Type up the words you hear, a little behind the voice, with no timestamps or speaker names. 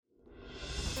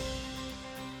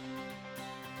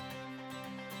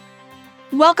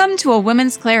Welcome to A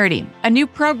Women's Clarity, a new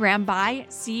program by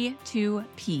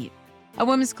C2P. A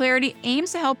Women's Clarity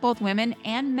aims to help both women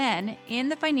and men in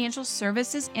the financial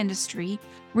services industry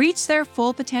reach their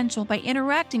full potential by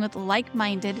interacting with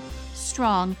like-minded,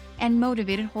 strong, and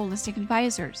motivated holistic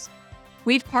advisors.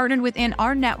 We've partnered within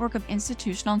our network of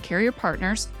institutional and carrier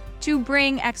partners to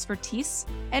bring expertise,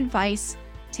 advice,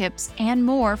 tips, and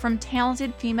more from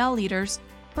talented female leaders,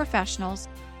 professionals,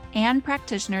 and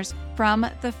practitioners from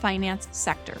the finance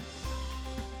sector.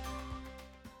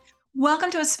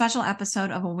 Welcome to a special episode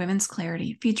of A Women's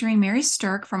Clarity featuring Mary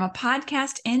Sterk from a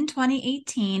podcast in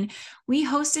 2018 we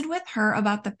hosted with her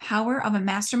about the power of a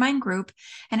mastermind group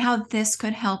and how this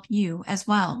could help you as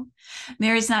well.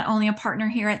 Mary's not only a partner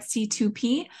here at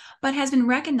C2P, but has been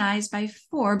recognized by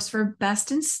Forbes for Best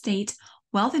in State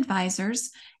Wealth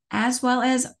Advisors, as well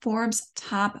as Forbes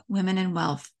Top Women in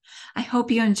Wealth. I hope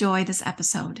you enjoy this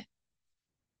episode.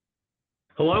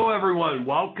 Hello, everyone.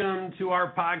 Welcome to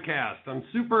our podcast. I'm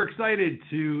super excited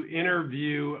to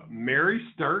interview Mary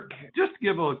Sterk. Just to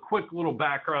give a quick little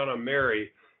background on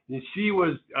Mary, she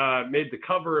was made the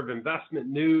cover of Investment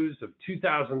News of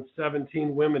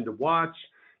 2017 Women to Watch.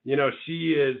 You know,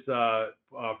 she is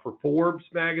for Forbes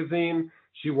magazine.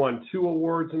 She won 2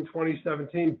 awards in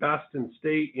 2017, Best in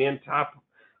State and Top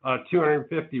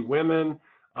 250 Women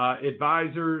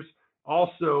Advisors.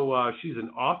 Also, she's an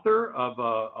author of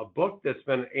a book that's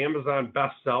been an Amazon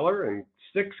bestseller in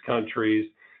 6 countries,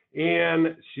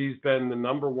 and she's been the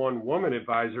 #1 woman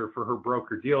advisor for her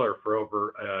broker-dealer for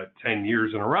over 10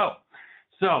 years in a row.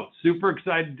 So, super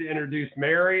excited to introduce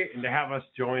Mary and to have us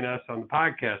join us on the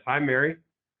podcast. Hi, Mary.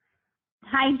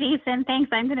 Hi, Jason.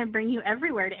 Thanks. I'm going to bring you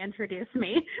everywhere to introduce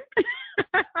me.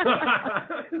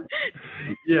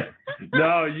 Yeah.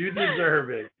 No, you deserve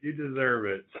it. You deserve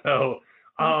it. So,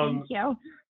 thank you.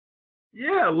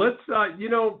 Yeah, let's,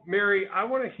 Mary, I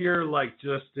want to hear, like,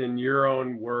 just in your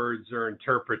own words or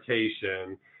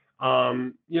interpretation,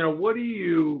 what's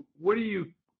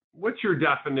your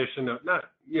definition of,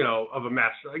 of a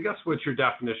master, I guess, what's your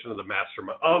definition of a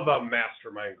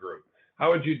mastermind group? How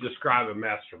would you describe a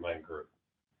mastermind group?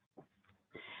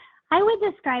 I would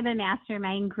describe a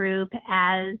mastermind group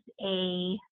as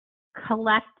a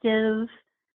collective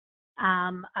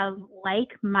of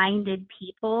like-minded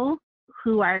people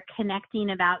who are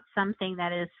connecting about something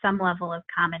that is some level of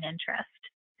common interest.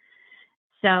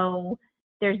 So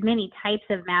there's many types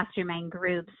of mastermind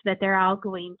groups, but they're all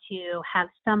going to have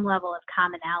some level of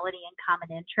commonality and common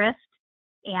interest.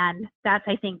 And that's,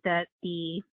 I think,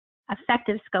 the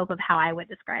effective scope of how I would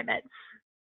describe it.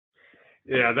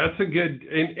 Yeah, that's a good,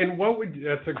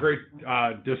 that's a great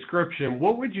description.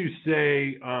 What would you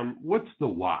say, what's the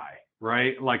why?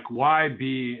 Right? Like, why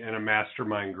be in a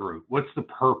mastermind group? What's the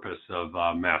purpose of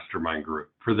a mastermind group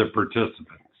for the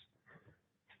participants?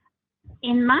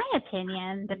 In my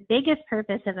opinion, the biggest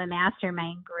purpose of a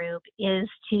mastermind group is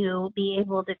to be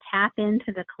able to tap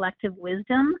into the collective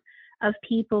wisdom of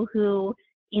people who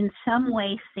in some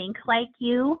way think like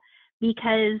you,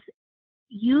 because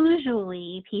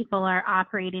usually people are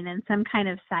operating in some kind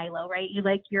of silo, right? You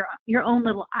like your own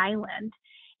little island.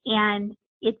 And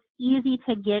it's easy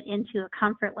to get into a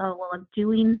comfort level of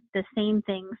doing the same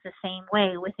things the same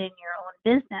way within your own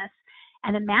business.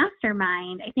 And a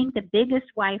mastermind, I think the biggest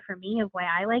why for me of why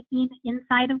I like being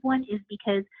inside of one is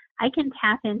because I can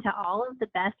tap into all of the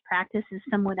best practices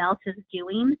someone else is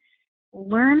doing,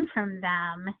 learn from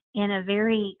them in a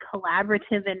very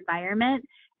collaborative environment,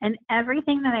 and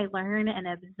everything that I learn and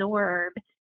absorb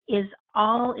is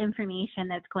all information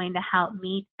that's going to help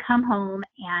me come home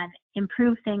and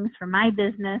improve things for my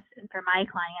business and for my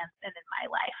clients and in my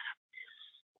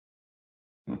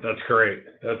life. That's great.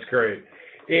 That's great.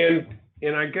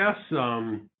 And I guess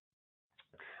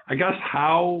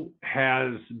how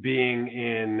is being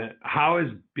in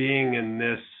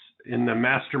the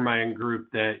mastermind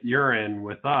group that you're in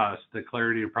with us, the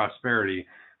Clarity to Prosperity,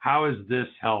 how has this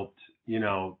helped,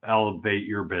 elevate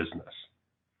your business?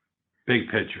 Big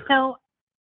picture. So,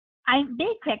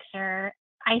 big picture,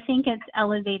 I think it's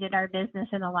elevated our business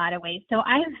in a lot of ways. So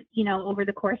I've, over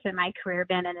the course of my career,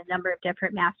 been in a number of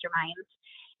different masterminds.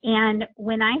 And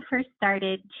when I first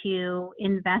started to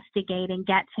investigate and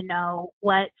get to know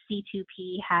what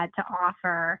C2P had to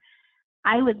offer,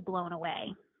 I was blown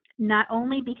away. Not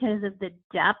only because of the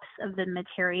depths of the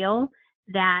material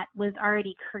that was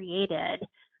already created,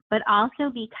 but also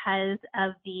because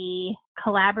of the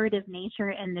collaborative nature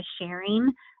and the sharing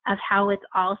of how it's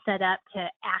all set up to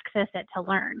access it to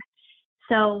learn.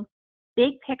 So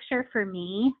big picture for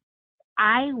me,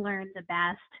 I learned the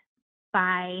best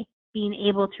by being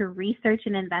able to research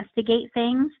and investigate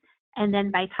things, and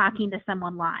then by talking to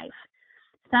someone live.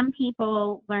 some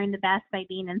people learn the best by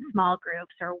being in small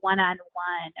groups or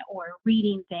one-on-one or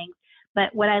reading things.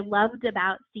 But what I loved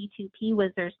about C2P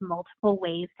was there's multiple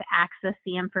ways to access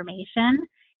the information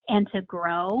and to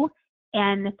grow.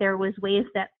 And there was ways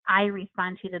that I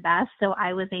respond to the best. So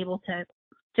I was able to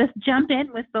just jump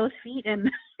in with both feet and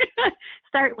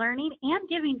start learning and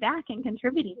giving back and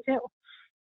contributing too.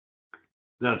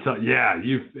 Yeah,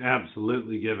 you've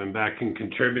absolutely given back and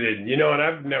contributed. You know, and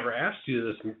I've never asked you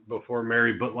this before,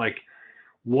 Mary, but like,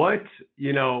 what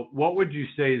would you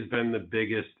say has been the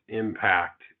biggest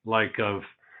impact, like of,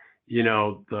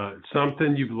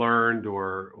 something you've learned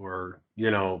or,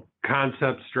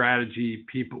 concept, strategy,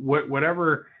 people,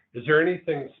 whatever, is there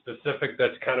anything specific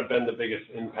that's kind of been the biggest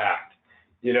impact,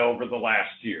 over the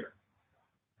last year?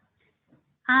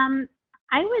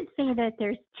 I would say that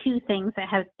there's two things that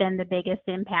have been the biggest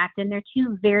impact, and they're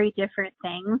two very different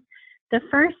things. The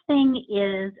first thing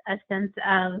is a sense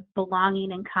of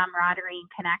belonging and camaraderie and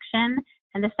connection.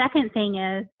 And the second thing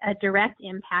is a direct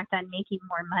impact on making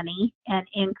more money and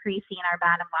increasing our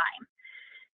bottom line.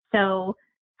 So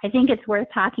I think it's worth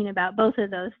talking about both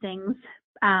of those things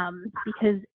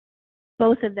because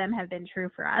both of them have been true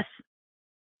for us.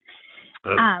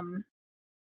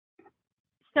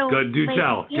 So good, do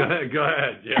tell. Go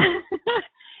ahead. Yeah.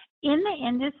 In the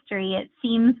industry, it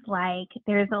seems like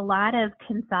there's a lot of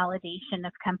consolidation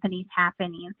of companies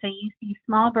happening. So you see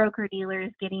small broker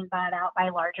dealers getting bought out by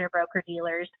larger broker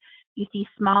dealers. You see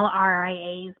small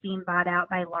RIAs being bought out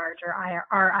by larger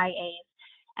RIAs.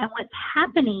 And what's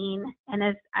happening,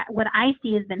 and what I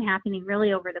see has been happening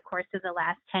really over the course of the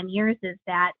last 10 years, is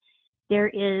that there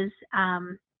is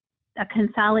a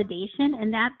consolidation,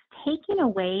 and that's taken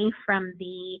away from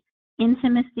the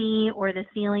intimacy or the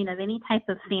feeling of any type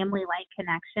of family-like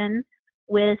connection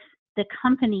with the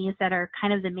companies that are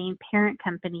kind of the main parent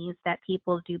companies that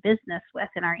people do business with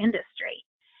in our industry.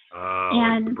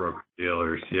 Like the broker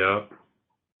dealers, yeah.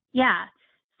 Yeah.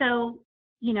 So,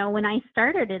 when I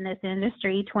started in this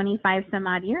industry 25 some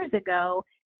odd years ago,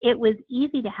 it was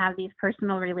easy to have these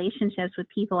personal relationships with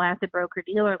people at the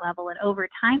broker-dealer level, and over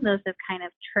time, those have kind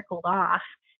of trickled off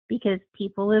because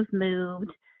people have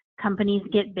moved, companies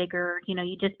get bigger,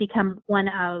 you just become one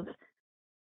of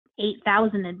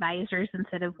 8,000 advisors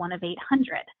instead of one of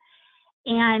 800.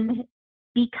 And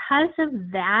because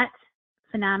of that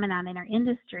phenomenon in our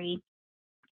industry,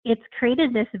 it's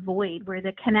created this void where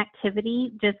the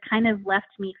connectivity just kind of left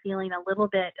me feeling a little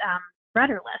bit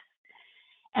rudderless.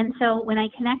 And so when I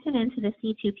connected into the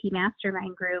C2P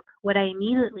Mastermind Group, what I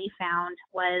immediately found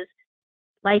was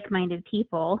like-minded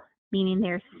people, meaning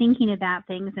they're thinking about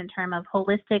things in terms of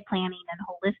holistic planning and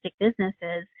holistic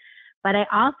businesses. But I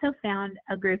also found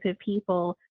a group of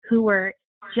people who were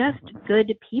just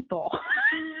good people.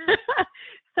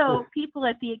 So people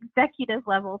at the executive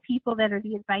level, people that are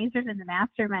the advisors in the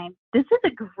mastermind, this is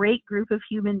a great group of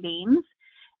human beings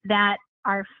that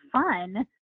are fun,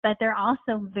 but they're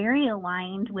also very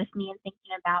aligned with me in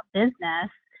thinking about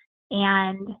business,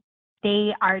 and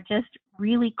they are just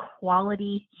really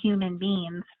quality human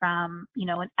beings from,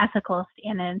 an ethical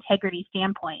and an integrity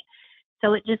standpoint.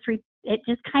 So it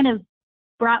just kind of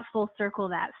brought full circle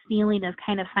that feeling of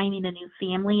kind of finding a new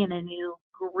family and a new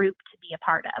group to be a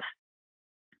part of.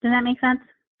 Does that make sense?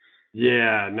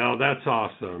 Yeah, no, that's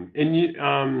awesome. And you,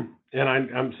 and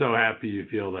I'm so happy you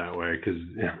feel that way because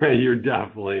you're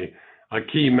definitely a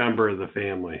key member of the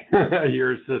family.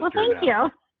 You're a sister. Well, thank you.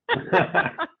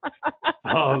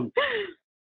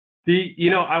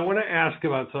 I want to ask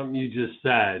about something you just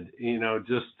said.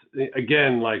 Just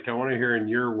again, like I want to hear in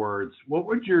your words, what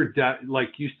would like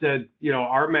you said,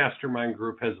 our mastermind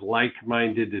group has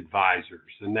like-minded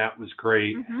advisors, and that was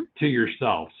great to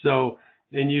yourself. So.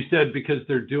 And you said because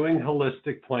they're doing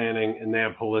holistic planning and they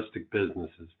have holistic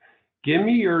businesses. Give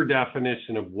me your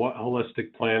definition of what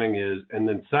holistic planning is. And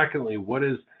then secondly, what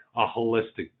is a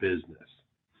holistic business?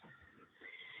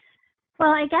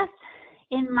 Well, I guess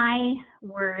in my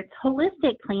words,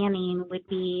 holistic planning would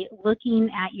be looking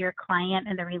at your client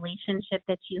and the relationship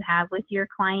that you have with your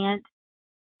client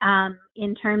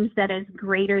in terms that is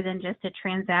greater than just a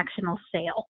transactional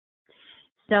sale.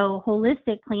 So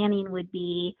holistic planning would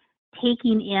be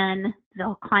taking in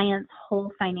the client's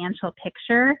whole financial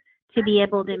picture to be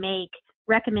able to make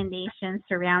recommendations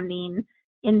surrounding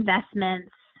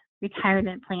investments,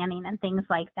 retirement planning, and things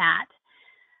like that.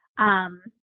 A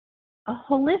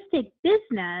holistic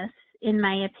business, in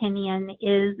my opinion,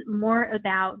 is more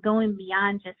about going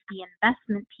beyond just the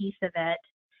investment piece of it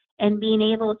and being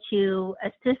able to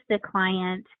assist the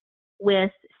client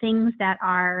with things that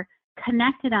are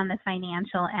connected on the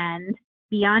financial end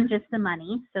beyond just the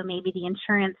money. So maybe the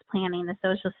insurance planning, the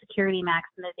Social Security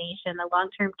maximization, the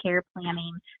long-term care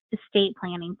planning, estate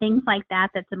planning, things like that.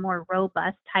 That's a more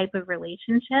robust type of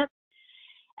relationship.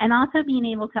 And also being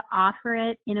able to offer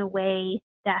it in a way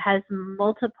that has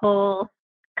multiple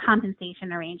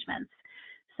compensation arrangements.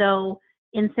 So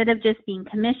instead of just being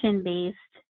commission-based,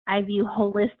 I view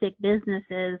holistic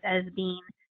businesses as being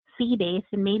fee-based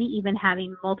and maybe even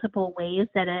having multiple ways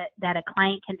that a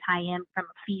client can tie in from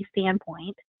a fee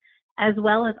standpoint, as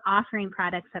well as offering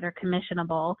products that are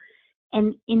commissionable.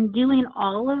 And in doing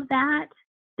all of that,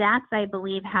 that's, I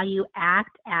believe, how you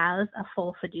act as a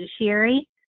full fiduciary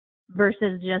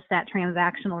versus just that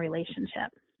transactional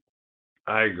relationship.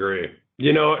 I agree.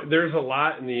 There's a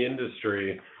lot in the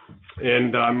industry,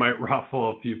 and I might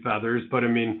ruffle a few feathers, but I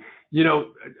mean,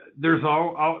 there's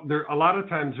there a lot of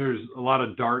times there's a lot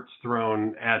of darts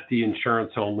thrown at the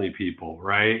insurance only people,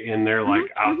 right? And they're like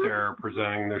out there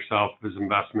presenting themselves as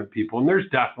investment people, and there's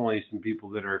definitely some people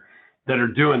that are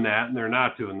doing that, and they're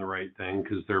not doing the right thing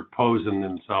because they're posing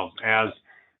themselves as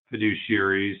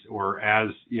fiduciaries or as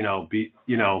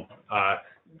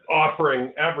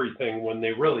offering everything when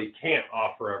they really can't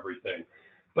offer everything.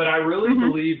 But I really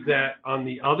believe that on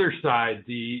the other side,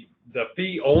 the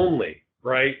fee only,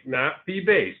 right? Not fee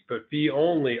based, but fee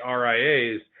only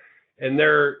RIAs, and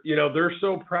they're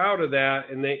so proud of that,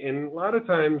 and a lot of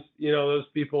times those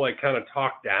people like kind of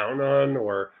talk down on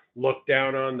or look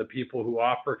down on the people who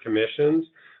offer commissions.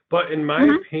 But in my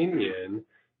opinion,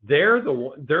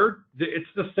 it's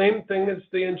the same thing as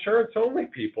the insurance only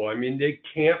people. I mean, they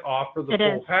can't offer the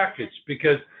full package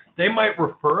because they might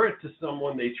refer it to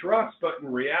someone they trust, but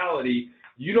in reality,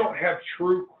 you don't have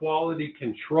true quality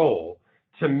control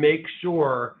to make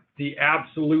sure the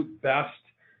absolute best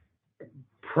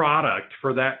product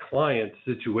for that client's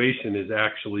situation is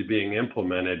actually being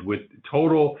implemented with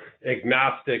total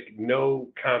agnostic, no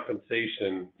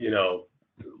compensation,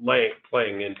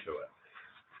 playing into it.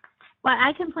 Well,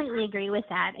 I completely agree with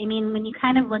that. I mean, when you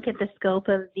kind of look at the scope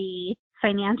of the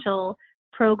financial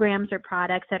programs or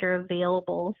products that are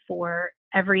available for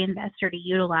every investor to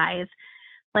utilize,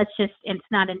 it's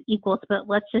not an equal split,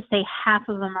 let's just say half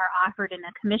of them are offered in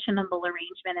a commissionable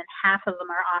arrangement and half of them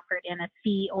are offered in a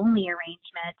fee-only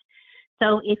arrangement.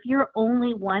 So if you're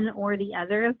only one or the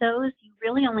other of those, you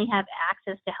really only have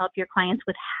access to help your clients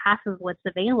with half of what's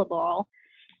available.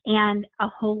 And a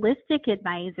holistic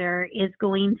advisor is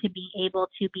going to be able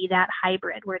to be that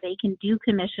hybrid where they can do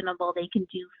commissionable, they can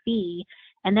do fee,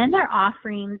 and then they're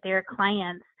offering their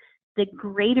clients the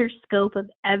greater scope of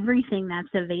everything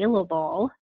that's available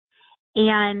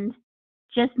and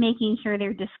just making sure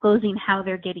they're disclosing how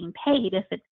they're getting paid if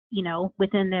it's,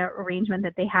 within their arrangement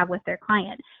that they have with their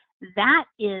client. That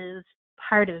is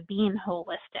part of being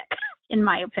holistic, in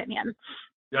my opinion.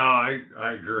 Yeah,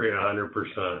 I agree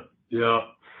 100%. Yeah.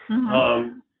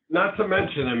 Not to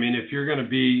mention, I mean, if you're going to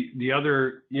be the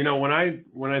other, when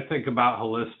I think about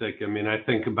holistic, I mean, I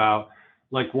think about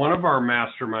like one of our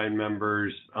mastermind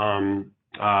members, John,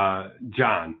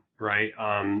 right,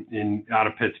 out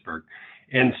of Pittsburgh.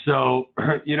 And so,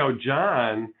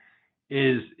 John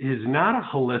is not a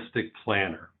holistic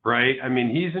planner, right? I mean,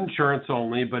 he's insurance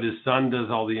only, but his son does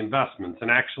all the investments.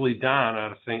 And actually, Don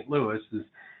out of St. Louis is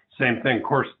same thing. Of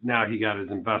course, now he got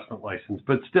his investment license,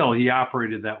 but still he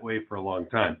operated that way for a long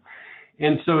time.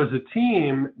 And so as a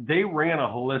team, they ran a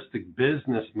holistic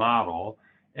business model.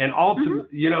 And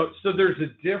ultimately, so there's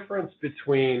a difference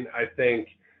between, I think,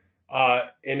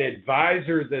 an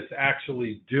advisor that's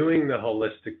actually doing the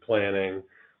holistic planning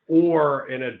or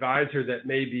an advisor that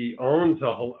maybe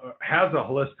has a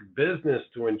holistic business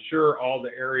to ensure all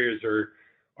the areas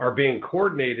are being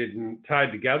coordinated and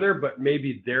tied together, but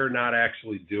maybe they're not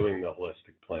actually doing the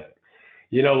holistic planning.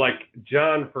 Like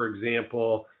John, for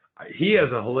example, he has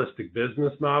a holistic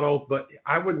business model, but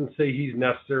I wouldn't say he's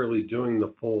necessarily doing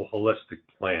the full holistic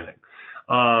planning.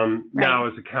 Now,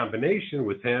 as a combination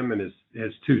with him and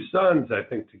his two sons, I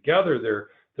think together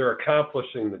they're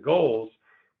accomplishing the goals,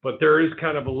 but there is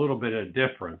kind of a little bit of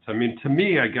difference. I mean, to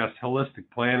me, I guess holistic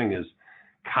planning is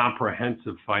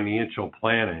comprehensive financial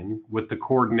planning with the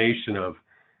coordination of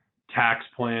tax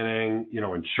planning,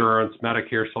 insurance,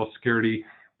 Medicare, Social Security,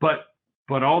 but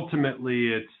ultimately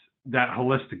it's that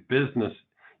holistic business,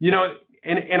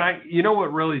 and I,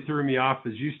 what really threw me off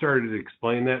as you started to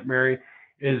explain that, Mary,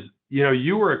 is,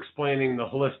 you were explaining the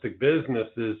holistic business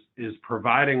is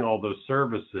providing all those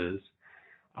services.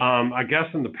 I guess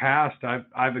in the past,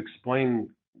 I've explained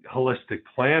holistic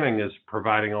planning as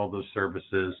providing all those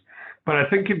services, but I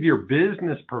think if your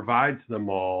business provides them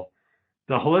all,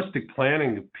 the holistic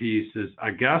planning piece is, I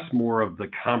guess, more of the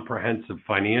comprehensive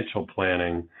financial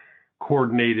planning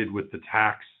coordinated with the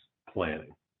tax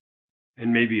planning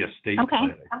and maybe estate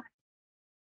planning.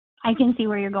 I can see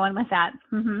where you're going with that.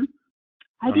 Mm-hmm.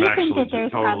 I'm actually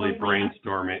just totally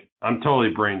brainstorming. I'm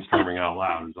totally brainstorming out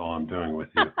loud is all I'm doing with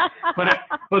you. But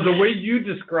the way you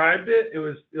described it, it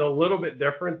was a little bit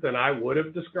different than I would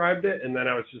have described it. And then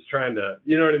I was just trying to,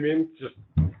 you know what I mean?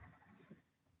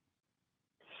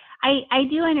 I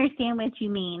do understand what you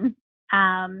mean.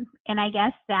 And I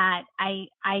guess that I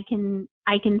can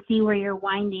see where you're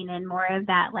winding in more of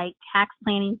that like tax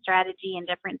planning strategy and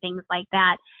different things like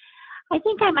that. I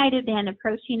think I might have been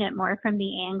approaching it more from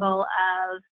the angle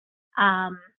of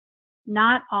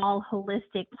not all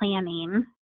holistic planning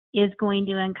is going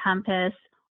to encompass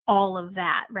all of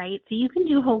that, right? So you can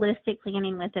do holistic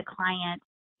planning with a client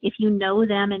if you know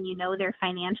them and you know their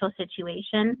financial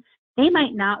situation. They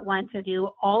might not want to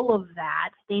do all of that.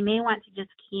 They may want to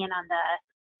just key in on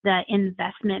the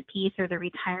investment piece or the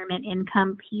retirement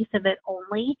income piece of it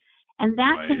only, and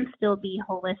that can still be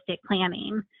holistic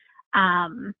planning.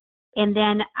 And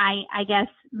then I guess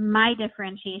my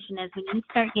differentiation is when you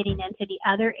start getting into the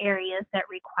other areas that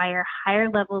require higher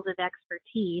levels of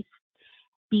expertise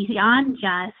beyond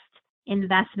just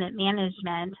investment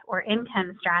management or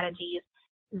income strategies,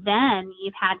 then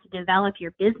you've had to develop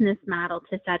your business model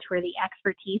to such where the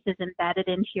expertise is embedded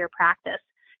into your practice.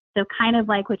 So kind of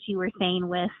like what you were saying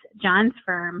with John's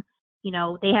firm, you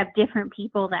know, they have different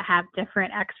people that have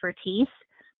different expertise.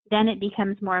 Then it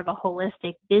becomes more of a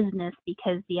holistic business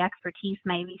because the expertise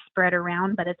may be spread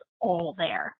around, but it's all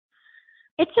there.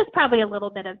 It's just probably a little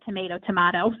bit of tomato.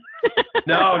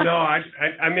 No,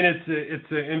 I mean,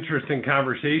 it's an interesting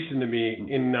conversation to me.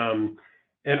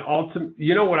 And ultimately,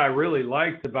 you know what I really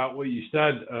liked about what you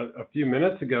said a few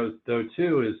minutes ago, though,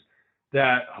 too, is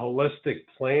that holistic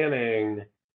planning,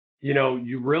 you know,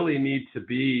 you really need to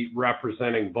be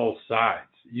representing both sides.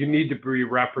 You need to be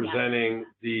representing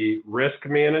the risk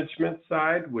management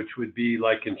side, which would be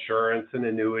like insurance and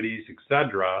annuities, et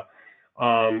cetera,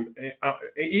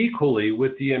 equally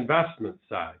with the investment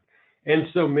side. And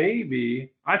so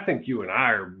maybe, I think you and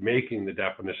I are making the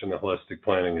definition of holistic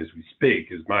planning as we speak,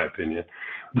 is my opinion.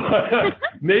 But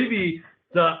maybe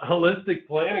the holistic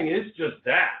planning is just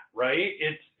that, right?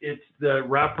 It's the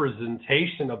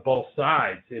representation of both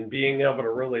sides and being able to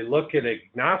really look at it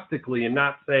agnostically and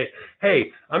not say,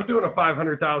 hey, I'm doing a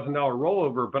 $500,000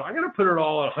 rollover, but I'm going to put it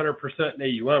all at 100%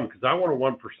 in AUM because I want a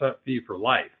 1% fee for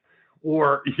life,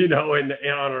 or, you know, and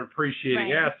on an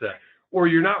appreciating asset. Or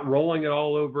you're not rolling it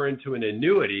all over into an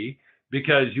annuity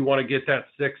because you want to get that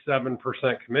 6-7%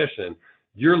 commission.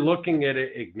 You're looking at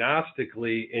it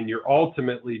agnostically, and you're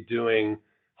ultimately doing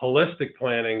holistic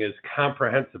planning as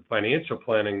comprehensive financial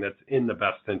planning that's in the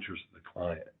best interest of the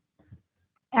client.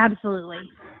 Absolutely.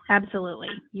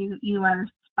 You are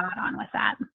spot on with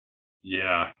that.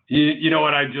 Yeah. You know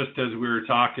what, as we were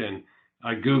talking,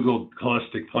 I Googled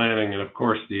holistic planning, and of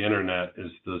course the internet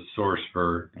is the source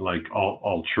for like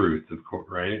all truth, of course,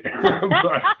 right?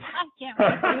 I can't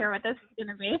wait to hear what this is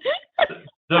going to be.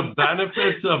 The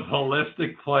benefits of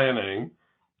holistic planning,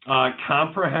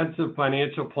 comprehensive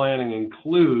financial planning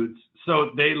includes,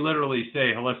 so they literally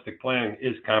say holistic planning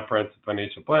is comprehensive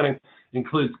financial planning,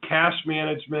 includes cash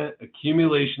management,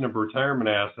 accumulation of retirement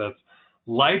assets,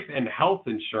 life and health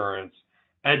insurance,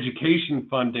 education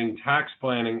funding, tax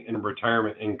planning, and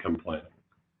retirement income planning.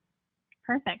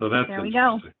 Perfect. So that's there we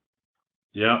go.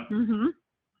 Yeah. Mm-hmm.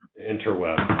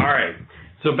 Interweb. All right.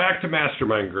 So back to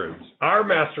mastermind groups. Our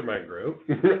mastermind group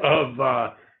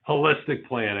of holistic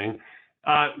planning.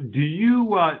 Do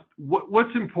you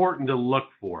what's important to look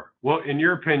for? Well, in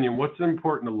your opinion, what's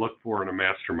important to look for in a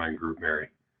mastermind group, Mary?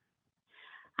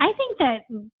 I think that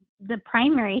the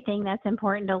primary thing that's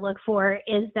important to look for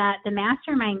is that the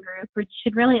mastermind group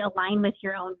should really align with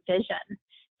your own vision.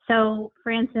 So,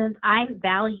 for instance, I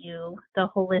value the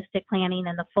holistic planning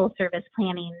and the full service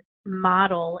planning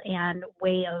model and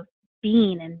way of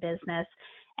being in business,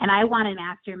 and I want a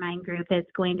mastermind group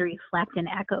that's going to reflect and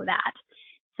echo that.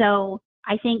 So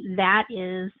I think that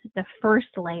is the first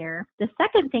layer. The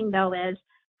second thing, though, is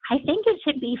I think it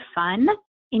should be fun,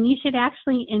 and you should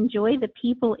actually enjoy the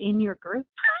people in your group.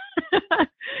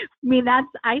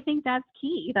 I think that's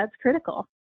key. That's critical.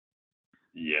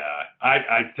 Yeah,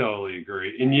 I totally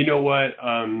agree. And you know what?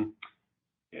 On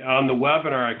the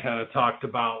webinar, I kind of talked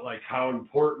about like how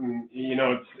important, you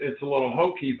know, it's a little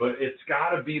hokey, but it's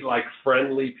got to be like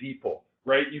friendly people,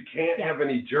 right? You can't have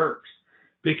any jerks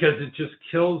because it just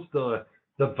kills the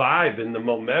vibe and the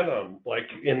momentum. Like,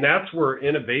 and that's where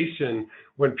innovation,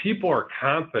 when people are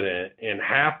confident and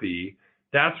happy,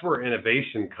 that's where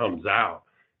innovation comes out.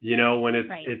 when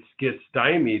it gets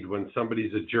stymied when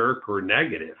somebody's a jerk or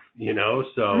negative,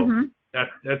 so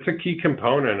that's a key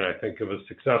component, I think, of a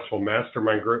successful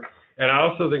mastermind group. And I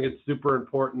also think it's super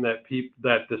important that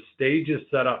that the stage is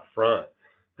set up front,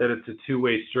 that it's a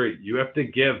two-way street. You have to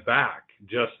give back,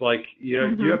 just like you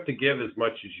have to give as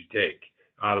much as you take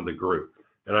out of the group.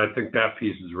 And I think that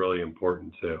piece is really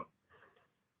important too.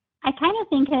 I kind of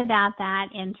think about that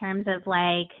in terms of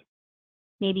like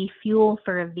maybe fuel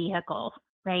for a vehicle,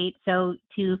 right? So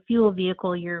to fuel a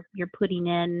vehicle, you're putting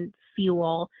in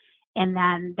fuel, and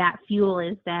then that fuel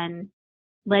is then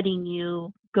letting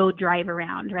you go drive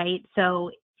around, right?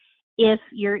 So if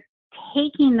you're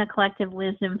taking the collective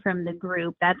wisdom from the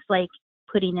group, that's like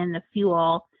putting in the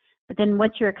fuel. But then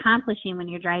what you're accomplishing when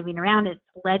you're driving around, it's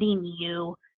letting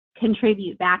you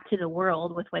contribute back to the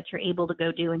world with what you're able to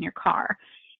go do in your car,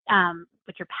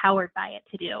 what you're powered by it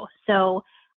to do. So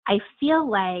I feel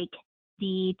like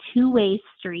the two-way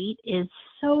street is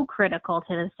so critical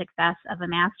to the success of a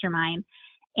mastermind.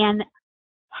 And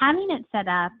having it set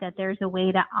up that there's a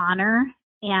way to honor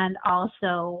and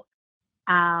also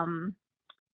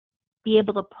be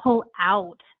able to pull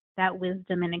out that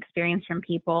wisdom and experience from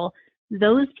people,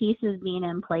 those pieces being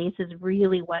in place is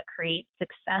really what creates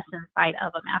success inside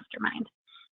of a mastermind.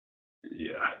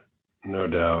 Yeah, no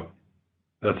doubt.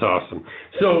 That's awesome.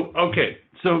 So, okay.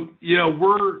 So,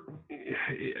 we're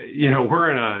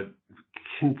in a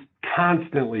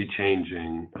constantly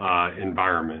changing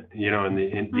environment, in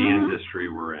the industry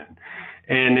we're in.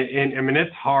 And I mean,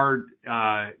 it's hard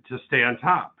to stay on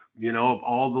top, of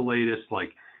all the latest,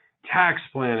 like tax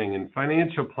planning and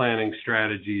financial planning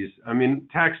strategies. I mean,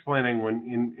 tax planning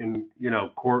when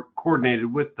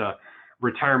coordinated with the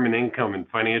retirement income and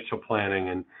financial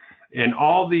planning and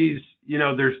all these,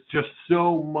 there's just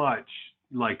so much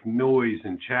like noise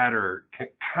and chatter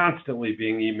constantly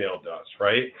being emailed to us,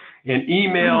 right? And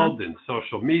emailed and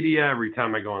social media every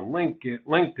time I go on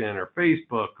LinkedIn or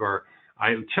Facebook, or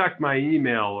I check my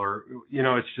email, or,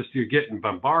 it's just you're getting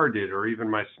bombarded, or even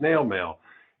my snail mail.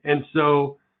 And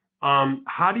so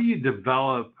how do you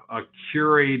develop a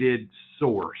curated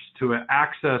source to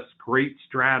access great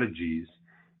strategies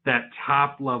that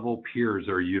top level peers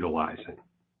are utilizing?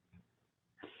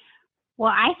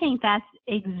 Well, I think that's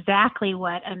exactly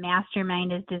what a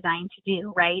mastermind is designed to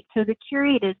do, right? So the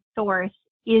curated source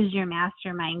is your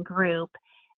mastermind group,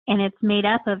 and it's made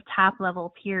up of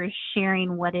top-level peers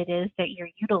sharing what it is that you're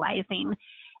utilizing.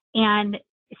 And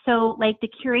so, like, the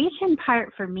curation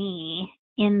part for me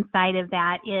inside of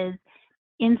that is,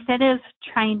 instead of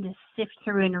trying to sift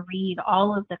through and read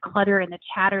all of the clutter and the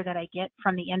chatter that I get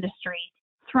from the industry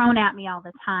thrown at me all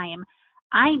the time,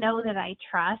 I know that I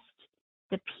trust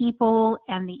the people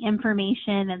and the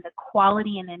information and the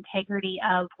quality and integrity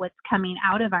of what's coming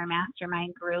out of our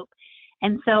mastermind group.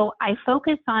 And so I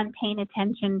focus on paying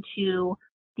attention to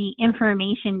the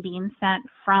information being sent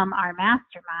from our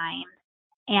mastermind,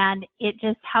 and it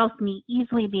just helps me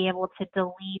easily be able to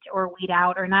delete or weed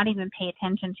out or not even pay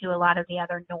attention to a lot of the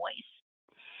other noise.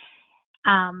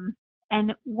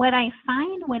 And what I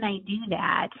find when I do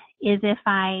that is, if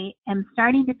I am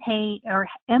starting to pay or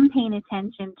am paying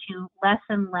attention to less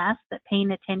and less, but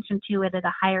paying attention to it at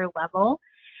a higher level,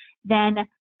 then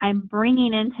I'm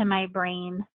bringing into my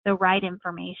brain the right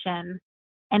information,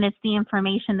 and it's the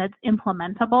information that's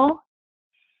implementable.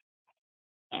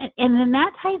 And then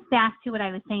that ties back to what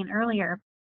I was saying earlier.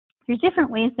 There's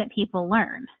different ways that people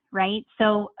learn, right?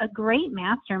 So a great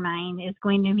mastermind is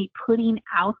going to be putting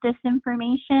out this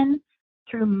information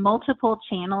through multiple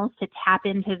channels to tap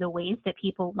into the ways that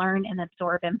people learn and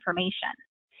absorb information.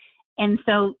 And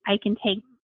so I can take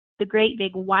the great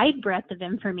big wide breadth of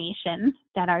information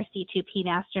that our C2P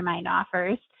mastermind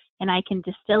offers, and I can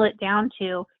distill it down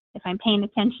to, if I'm paying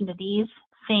attention to these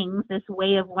things, this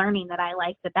way of learning that I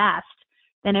like the best,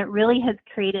 then it really has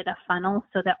created a funnel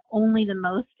so that only the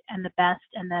most and the best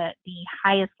and the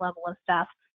highest level of stuff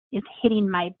is hitting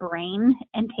my brain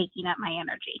and taking up my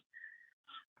energy.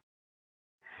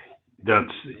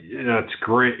 That's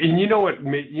great. And you know what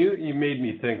you made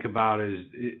me think about is,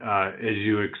 as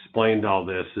you explained all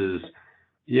this, is,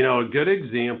 a good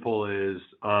example is,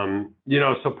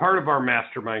 so part of our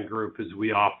mastermind group is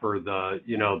we offer the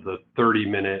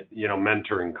 30-minute,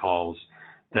 mentoring calls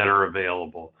that are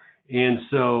available. And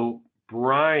so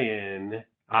Brian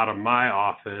out of my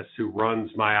office, who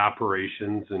runs my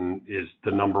operations and is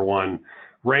the number one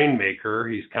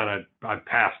rainmaker, I've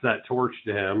passed that torch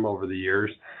to him over the years.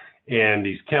 And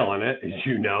he's killing it, as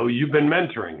you know. You've been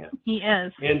mentoring him. He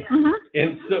is.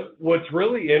 And so what's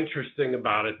really interesting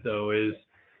about it, though, is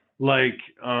like,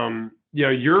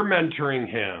 you're mentoring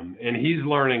him, and he's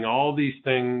learning all these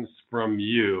things from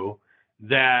you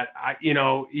that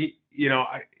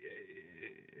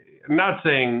I'm not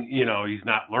saying, he's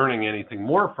not learning anything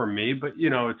more from me, but,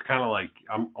 it's kind of like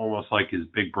I'm almost like his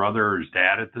big brother or his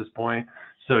dad at this point.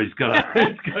 So he's not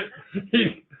going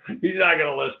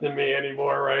to listen to me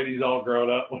anymore, right? He's all grown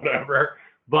up, whatever.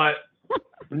 But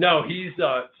no,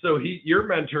 you're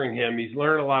mentoring him. He's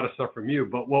learned a lot of stuff from you.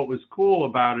 But what was cool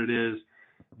about it is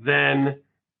then,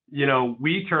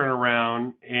 we turn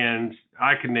around, and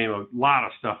I can name a lot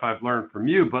of stuff I've learned from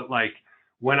you, but like,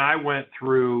 when I went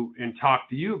through and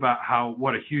talked to you about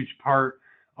what a huge part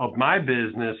of my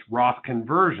business Roth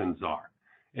conversions are.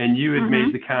 And you had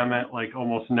made the comment like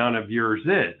almost none of yours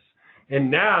is. And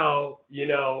now,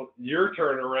 your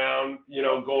turnaround,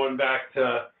 going back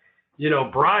to,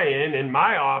 Brian in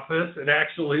my office and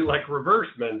actually like reverse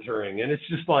mentoring. And it's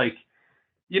just like,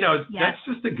 that's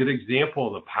just a good example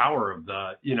of the power of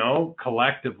the,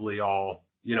 collectively all,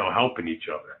 helping each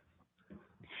other.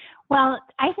 Well,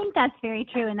 I think that's very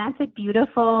true, and that's a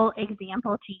beautiful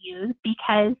example to use,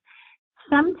 because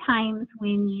sometimes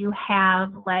when you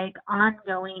have like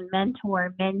ongoing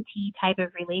mentor-mentee type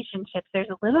of relationships, there's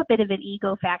a little bit of an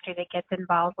ego factor that gets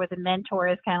involved, where the mentor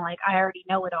is kind of like, I already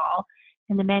know it all,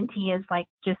 and the mentee is like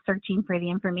just searching for the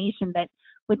information. But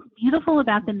what's beautiful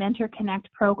about the Mentor Connect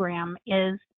program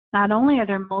is not only are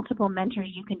there multiple mentors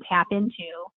you can tap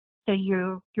into, so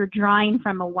you're drawing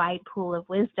from a wide pool of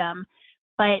wisdom,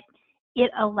 but it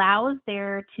allows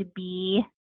there to be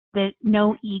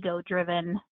no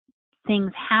ego-driven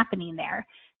things happening there.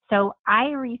 So I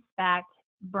respect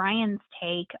Brian's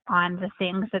take on the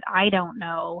things that I don't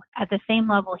know. At the same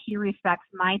level, he respects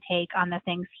my take on the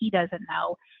things he doesn't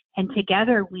know. And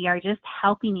together we are just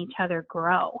helping each other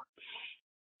grow.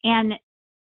 And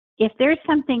if there's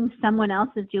something someone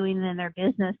else is doing in their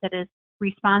business that is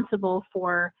responsible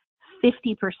for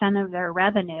 50% of their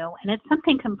revenue, and it's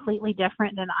something completely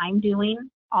different than I'm doing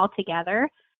altogether,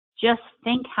 just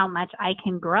think how much I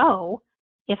can grow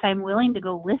if I'm willing to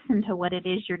go listen to what it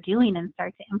is you're doing and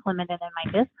start to implement it in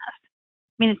my business.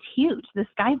 I mean, it's huge. The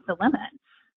sky's the limit.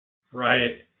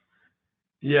 Right.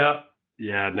 Yeah.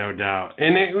 Yeah, no doubt.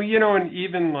 And and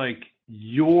even like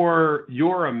you're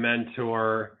a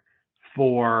mentor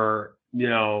for,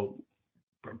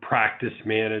 practice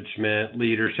management,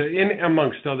 leadership, and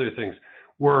amongst other things,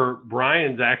 where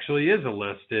Brian's actually is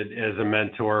listed as a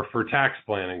mentor for tax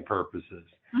planning purposes.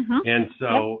 And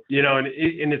so,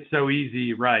 and it's so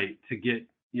easy, right, to get,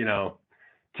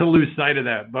 to lose sight of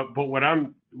that. But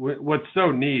what's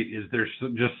so neat is there's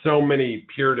just so many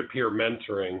peer-to-peer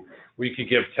mentoring. We could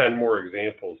give 10 more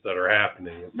examples that are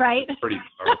happening. Right. It's pretty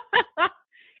powerful.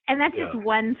 And that's just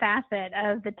one facet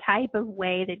of the type of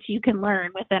way that you can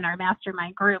learn within our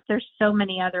mastermind group. There's so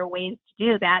many other ways to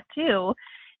do that too,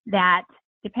 that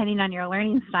depending on your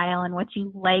learning style and what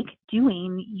you like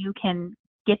doing, you can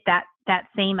get that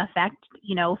same effect,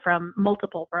 from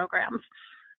multiple programs.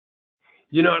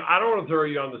 I don't want to throw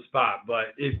you on the spot,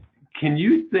 but can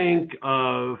you think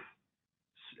of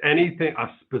anything, a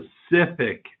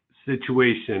specific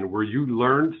situation where you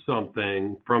learned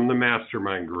something from the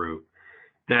mastermind group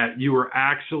that you were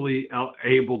actually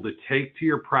able to take to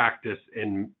your practice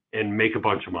and make a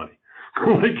bunch of money?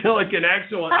 like an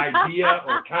actual idea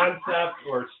or concept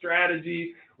or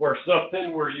strategy or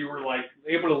something where you were like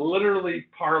able to literally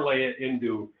parlay it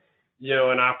into,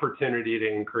 an opportunity to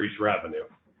increase revenue.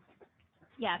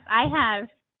 Yes, I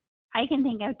can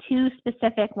think of two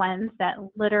specific ones that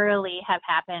literally have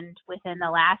happened within the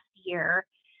last year.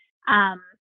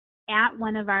 At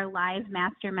one of our live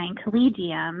mastermind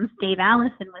collegiums, Dave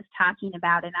Allison was talking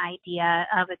about an idea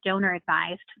of a donor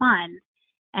advised fund,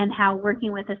 and how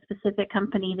working with a specific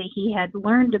company that he had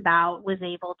learned about was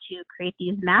able to create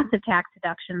these massive tax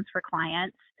deductions for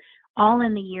clients, all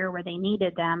in the year where they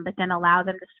needed them, but then allow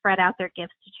them to spread out their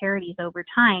gifts to charities over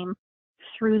time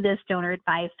through this donor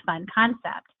advised fund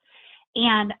concept.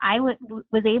 And I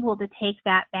was able to take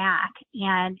that back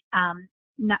and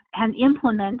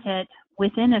implement it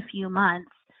within a few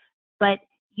months, but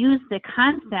use the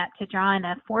concept to draw in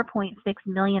a $4.6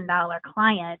 million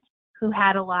client who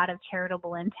had a lot of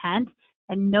charitable intent,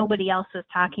 and nobody else was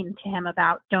talking to him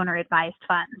about donor advised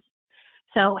funds.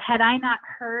 So had I not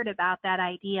heard about that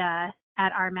idea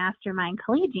at our mastermind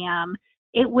collegium,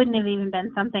 it wouldn't have even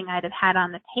been something I'd have had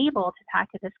on the table to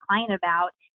talk to this client about.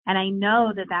 And I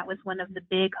know that was one of the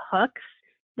big hooks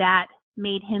that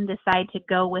made him decide to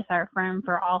go with our firm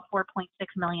for all $4.6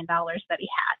 million that he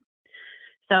had.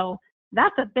 So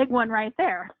that's a big one right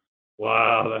there.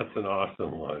 Wow, that's an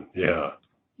awesome one. Yeah.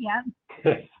 Yeah.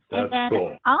 That's And then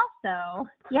cool. also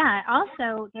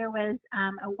there was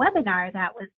a webinar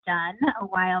that was done a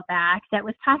while back that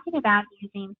was talking about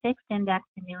using fixed index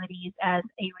annuities as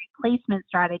a replacement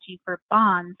strategy for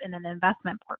bonds in an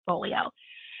investment portfolio.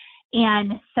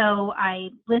 And so I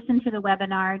listened to the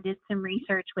webinar, did some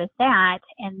research with that,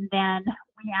 and then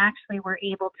we actually were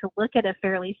able to look at a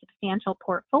fairly substantial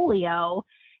portfolio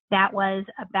that was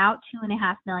about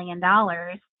 $2.5 million,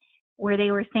 where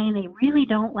they were saying they really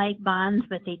don't like bonds,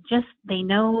 but they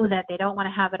know that they don't want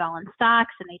to have it all in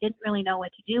stocks, and they didn't really know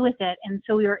what to do with it. And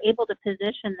so we were able to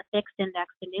position the fixed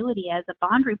index annuity as a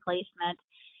bond replacement.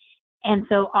 And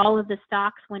so all of the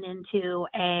stocks went into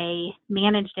a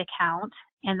managed account,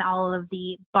 and all of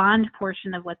the bond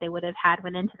portion of what they would have had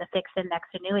went into the fixed index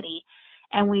annuity.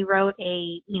 And we wrote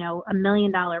a $1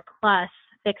 million plus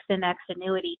fixed index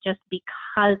annuity just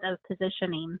because of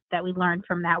positioning that we learned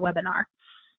from that webinar.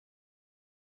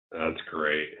 That's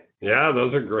great. Yeah,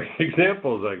 those are great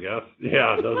examples, I guess.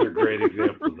 Yeah, those are great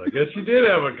examples. I guess you did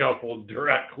have a couple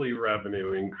directly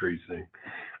revenue increasing.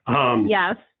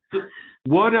 Yes.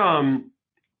 What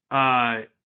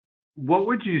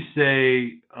would you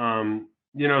say,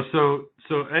 so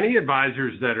any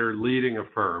advisors that are leading a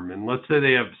firm, and let's say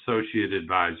they have associate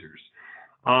advisors,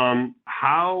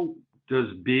 how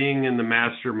does being in the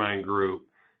Mastermind Group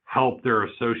help their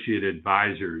associate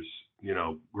advisors,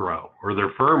 grow, or their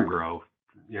firm grow,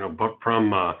 but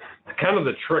from kind of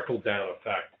the trickle down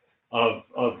effect of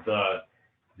the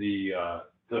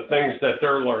things that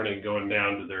they're learning going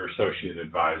down to their associate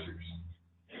advisors?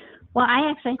 Well, I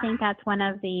actually think that's one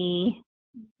of the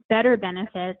better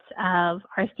benefits of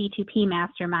our C2P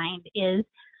Mastermind is,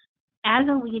 as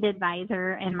a lead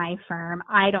advisor in my firm,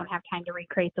 I don't have time to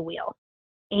recreate the wheel.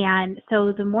 And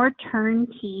so the more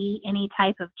turnkey any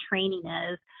type of training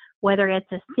is, whether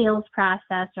it's a sales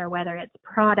process or whether it's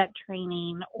product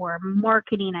training or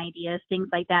marketing ideas, things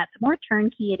like that, the more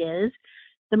turnkey it is,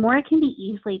 the more it can be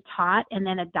easily taught and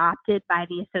then adopted by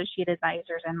the associate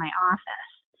advisors in my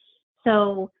office.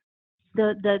 So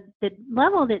the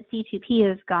level that C2P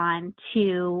has gone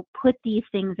to put these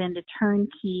things into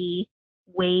turnkey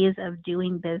ways of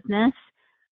doing business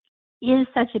is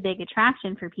such a big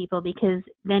attraction for people, because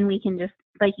then we can just,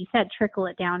 like you said, trickle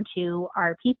it down to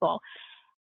our people.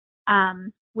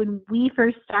 When we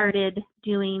first started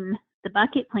doing the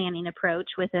bucket planning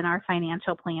approach within our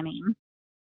financial planning,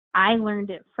 I learned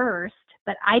it first,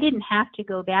 but I didn't have to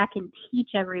go back and teach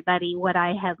everybody what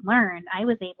I had learned. I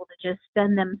was able to just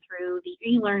send them through the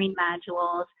e-learning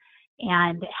modules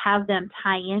and have them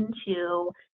tie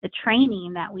into the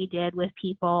training that we did with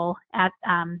people at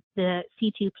the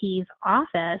C2P's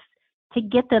office to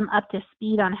get them up to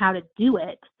speed on how to do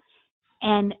it.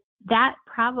 And that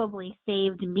probably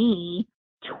saved me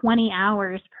 20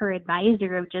 hours per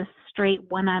advisor of just straight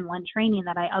one-on-one training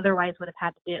that I otherwise would have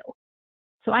had to do.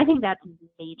 So I think that's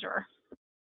major.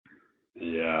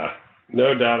 Yeah,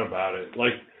 no doubt about it.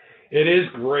 Like, it is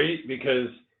great because,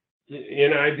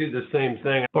 I do the same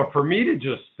thing. But for me to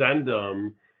just send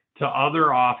them to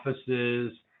other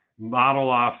offices, model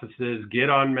offices, get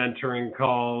on mentoring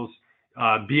calls,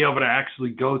 be able to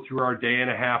actually go through our day and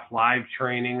a half live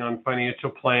training on financial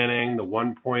planning, the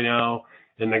 1.0,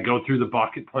 and then go through the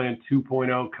bucket plan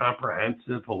 2.0,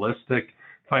 comprehensive, holistic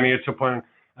financial plan.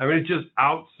 I mean, it just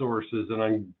outsources an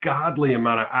ungodly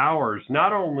amount of hours,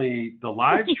 not only the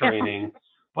live training,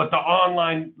 but the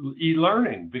online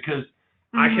e-learning, because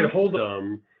I can hold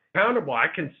them accountable. I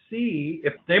can see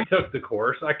if they took the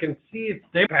course. I can see if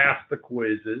they passed the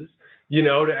quizzes,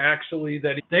 to actually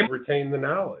that they retain the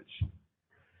knowledge.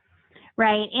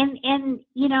 Right. And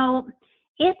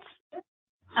it's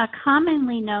a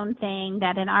commonly known thing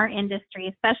that in our industry,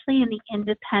 especially in the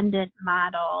independent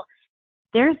model,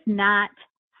 there's not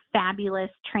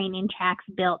fabulous training tracks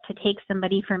built to take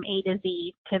somebody from A to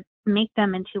Z to make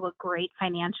them into a great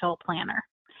financial planner.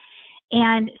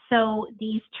 And so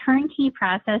these turnkey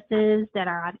processes that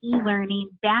are on e-learning,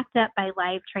 backed up by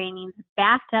live trainings,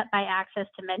 backed up by access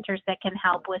to mentors that can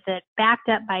help with it, backed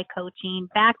up by coaching,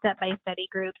 backed up by study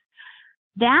groups,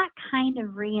 that kind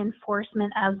of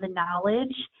reinforcement of the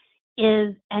knowledge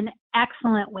is an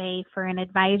excellent way for an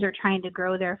advisor trying to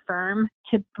grow their firm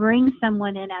to bring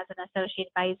someone in as an associate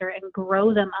advisor and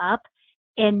grow them up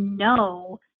and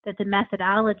know that the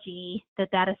methodology that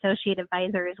that associate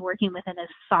advisor is working within is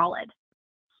solid.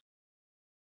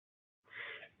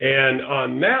 And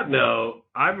on that note,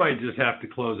 I might just have to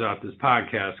close out this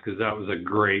podcast because that was a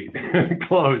great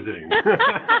closing.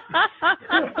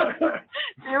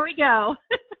 There we go.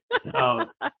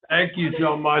 Thank you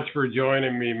so much for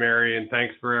joining me, Mary, and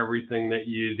thanks for everything that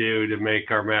you do to make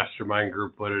our mastermind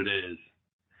group what it is.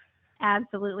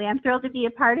 Absolutely. I'm thrilled to be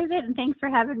a part of it, and thanks for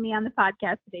having me on the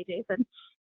podcast today, Jason.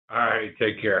 All right,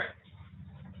 take care.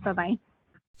 Bye-bye.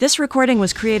 This recording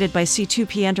was created by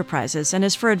C2P Enterprises and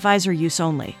is for advisor use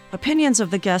only. Opinions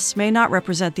of the guests may not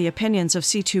represent the opinions of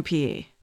C2PE.